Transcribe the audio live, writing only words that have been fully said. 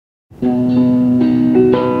You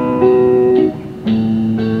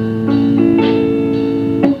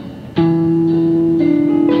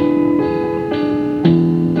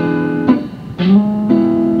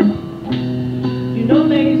know,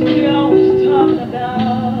 ladies, we're always talking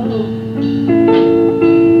about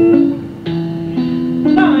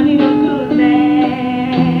finding a good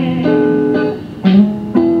man.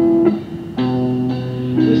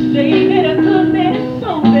 We say that a good man is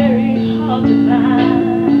so very hard to find,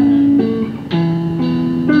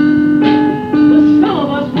 but some of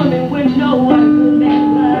us women, we know what a good man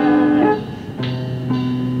was,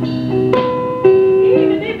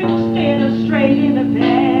 even if it was staring us straight in the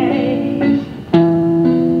face.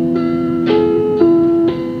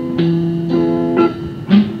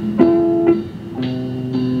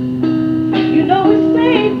 You know, we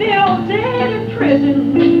say they're all dead in prison,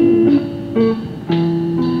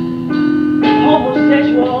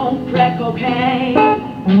 homosexual on crack cocaine.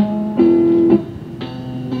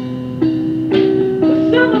 But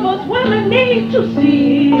some of us women need to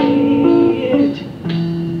see it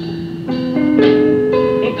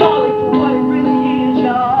and call it for what it really is,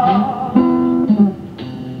 y'all.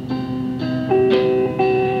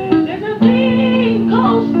 There's a thing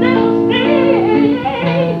called self-esteem.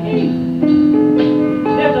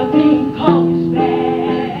 There's a thing called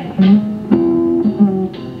respect.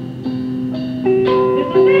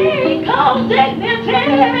 There's a thing called dignity.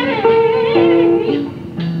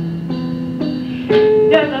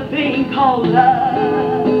 There's a thing called love.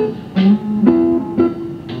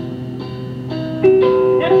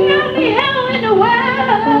 Now tell me how in the world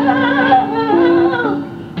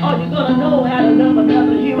are you gonna know how to love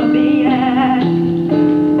another human being?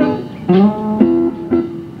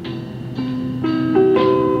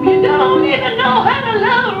 You don't even know how to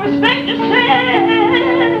love and respect yourself.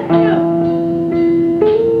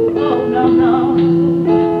 Oh, no, no.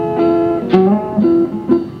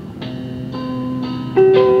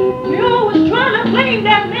 We're always trying to blame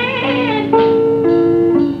that man.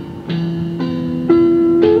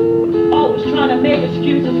 Always trying to make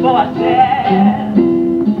excuses for ourselves.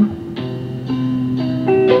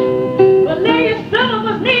 But ladies, some of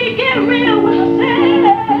us need to get real with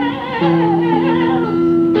ourselves.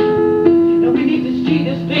 And we need to see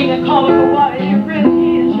this thing and call it for what it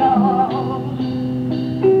really is, y'all.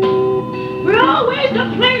 We're always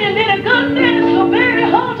complaining that a good man is so very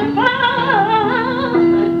hard to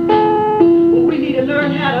find. But we need to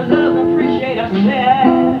learn how to love and appreciate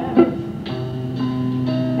ourselves.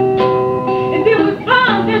 And then we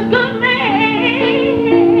find this good man.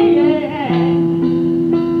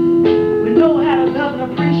 We know how to love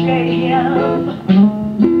and appreciate him.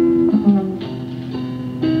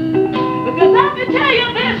 Because I can tell you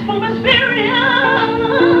this from experience,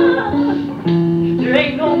 there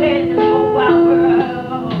ain't no man in this whole wide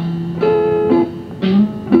world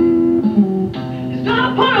is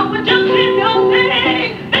gonna put up with just in your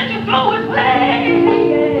thing that you throw his way.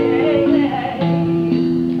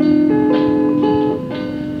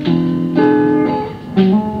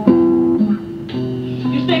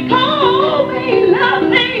 You say, call me, love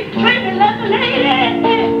me, treat me like a lady.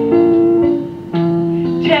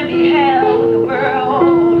 Tell me how in the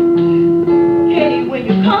world, hey, when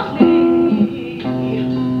you cost me,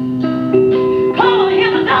 call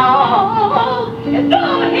him a dog and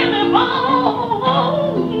throw him a bone.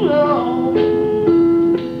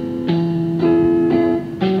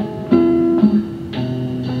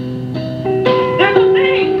 There's a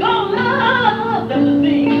thing called love, there's a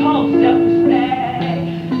thing called self-respect,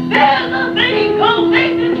 there's a thing called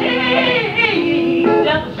dignity,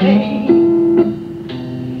 self-esteem.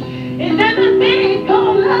 And there's a thing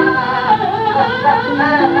called love.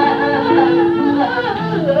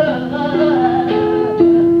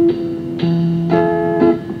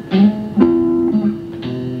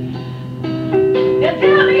 Now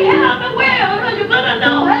tell me how in the world are you gonna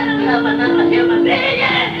know how to love another human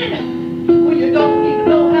being when you don't even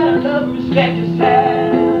know how to love and respect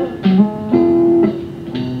yourself?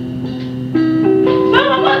 Some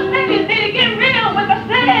of us maybe need to get real with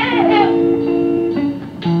ourselves.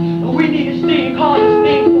 We need to stay and call this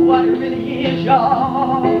thing for what it really is,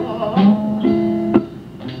 y'all.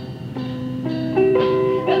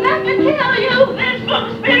 And I can tell you this from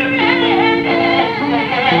experience,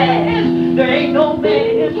 there ain't no man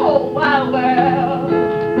in this whole wide world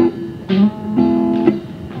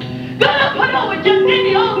gonna put over just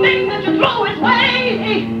any old thing that you throw his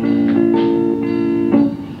way.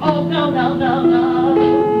 Oh, no, no, no, no,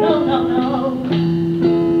 no, no, no.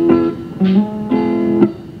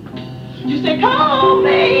 You say, call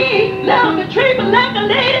me, love me, treat me like a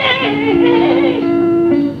lady.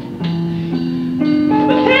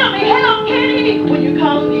 But tell me when you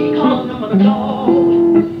constantly calling him a dog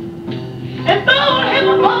and throwing him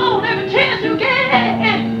a bone every chance you get.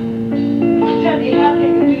 Tell me, how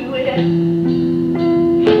can you do it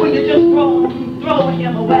when you just throwing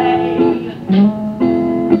him away?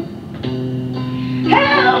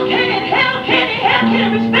 How can he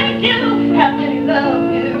respect you? How can he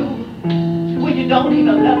love you when you don't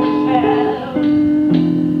even love yourself?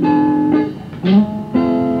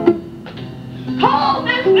 Call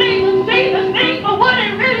this thing and see this thing for what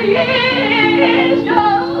it really is,